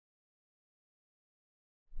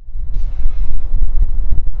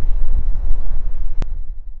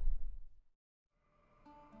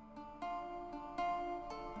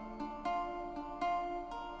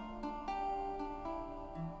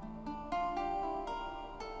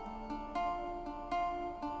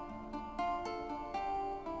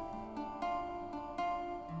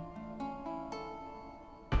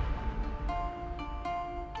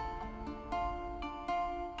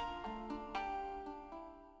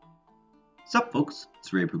Sup folks,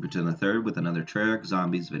 it's Ray Pooperton III with another Treyarch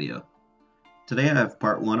Zombies video. Today I have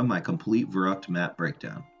part 1 of my complete Verruckt map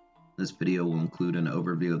breakdown. This video will include an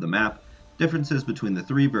overview of the map, differences between the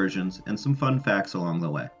 3 versions, and some fun facts along the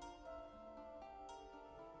way.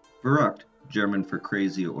 Verruckt, German for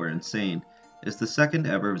crazy or insane, is the second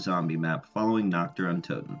ever zombie map following Nacht der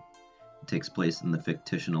Untoten. It takes place in the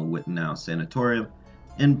fictional Wittenau Sanatorium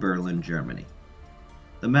in Berlin, Germany.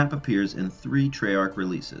 The map appears in 3 Treyarch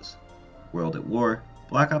releases: World at War,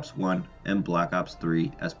 Black Ops 1, and Black Ops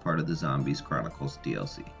 3 as part of the Zombies Chronicles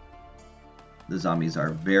DLC. The zombies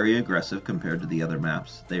are very aggressive compared to the other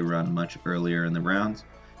maps. They run much earlier in the rounds,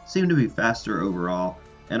 seem to be faster overall,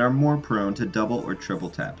 and are more prone to double or triple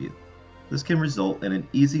tap you. This can result in an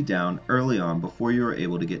easy down early on before you are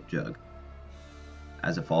able to get Jug.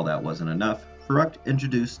 As if all that wasn't enough, Verruckt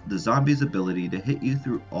introduced the zombies' ability to hit you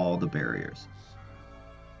through all the barriers.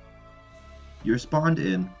 You're spawned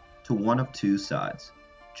in to one of 2 sides,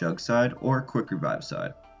 Jug side or Quick Revive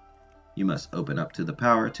side. You must open up to the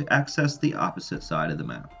power to access the opposite side of the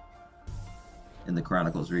map. In the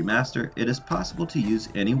Chronicles Remaster, it is possible to use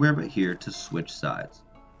anywhere but here to switch sides.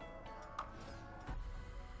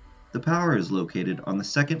 The power is located on the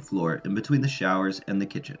 2nd floor in between the showers and the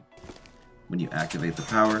kitchen. When you activate the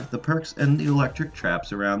power, the perks and the electric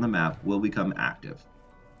traps around the map will become active.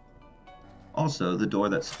 Also, the door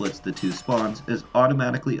that splits the 2 spawns is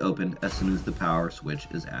automatically opened as soon as the power switch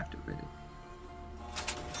is activated.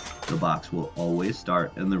 The box will always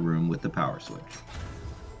start in the room with the power switch.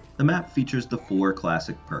 The map features the 4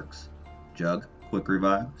 classic perks: Jug, Quick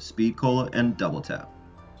Revive, Speed Cola, and Double Tap.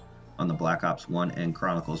 On the Black Ops 1 and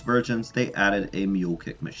Chronicles versions, they added a Mule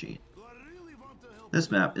Kick machine.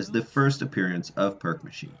 This map is the first appearance of perk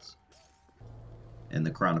machines. In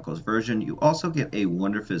the Chronicles version, you also get a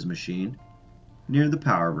Wonder Fizz machine near the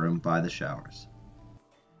power room by the showers.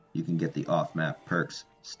 You can get the off-map perks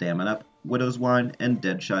Stamina Up, Widow's Wine, and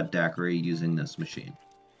Deadshot Daiquiri using this machine.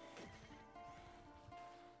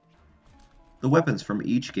 The weapons from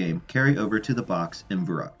each game carry over to the box in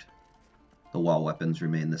Verruckt. The wall weapons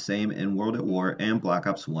remain the same in World at War and Black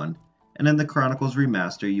Ops 1, and in the Chronicles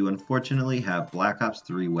Remaster you unfortunately have Black Ops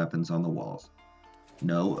 3 weapons on the walls.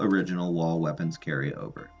 No original wall weapons carry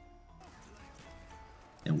over.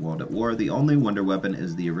 In World at War, the only wonder weapon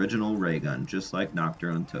is the original ray gun, just like Nacht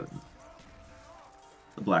der Untoten.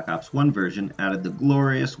 The Black Ops 1 version added the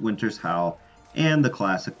glorious Winter's Howl and the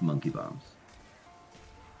classic monkey bombs.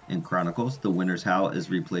 In Chronicles, the Winter's Howl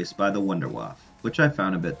is replaced by the Wonder Waff, which I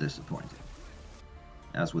found a bit disappointing.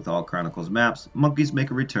 As with all Chronicles maps, monkeys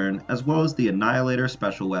make a return, as well as the Annihilator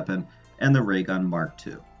special weapon and the ray gun Mark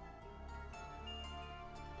II.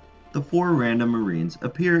 The 4 random Marines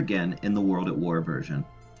appear again in the World at War version,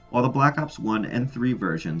 while the Black Ops 1 and 3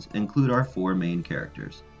 versions include our 4 main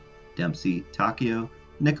characters: Dempsey, Takeo,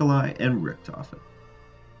 Nikolai, and Richtofen.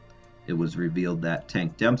 It was revealed that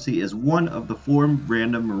Tank Dempsey is one of the 4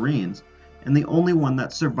 random Marines and the only one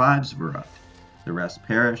that survives Verruckt. The rest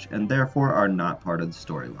perish and therefore are not part of the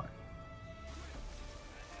storyline.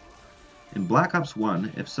 In Black Ops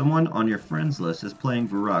 1, if someone on your friends list is playing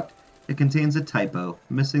Verruckt, it contains a typo,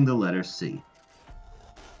 missing the letter C.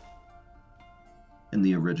 In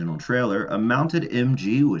the original trailer, a mounted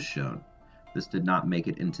MG was shown. This did not make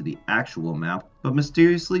it into the actual map, but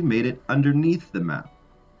mysteriously made it underneath the map.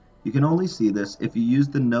 You can only see this if you use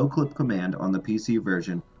the no-clip command on the PC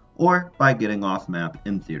version, or by getting off map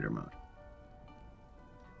in theater mode.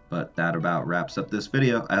 But that about wraps up this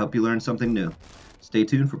video. I hope you learned something new. Stay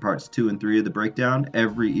tuned for parts 2 and 3 of the breakdown,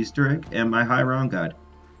 every Easter egg, and my high round guide.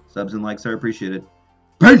 Subs and likes are appreciated.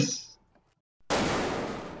 Peace!